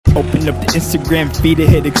Open up the Instagram feed and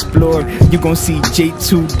hit explore. You gon' see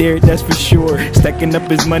J2 there, that's for sure. Stacking up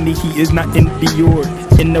his money, he is not in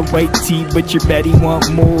Dior. In the white tee, but your baddie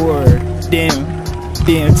want more.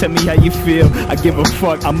 Damn, tell me how you feel. I give a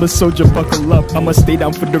fuck, I'm a soldier, buckle up. I'ma stay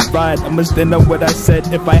down for the ride, I'ma stand up what I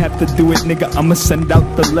said. If I have to do it, nigga, I'ma send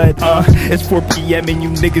out the lead. It's 4 p.m. and you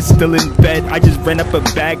niggas still in bed. I just ran up a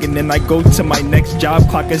bag and then I go to my next job.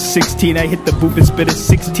 Clock is 16, I hit the booth and spit a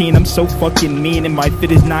 16. I'm so fucking mean and my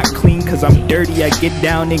fit is not clean, cause I'm dirty. I get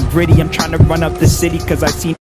down and gritty, I'm trying to run up the city, cause I seen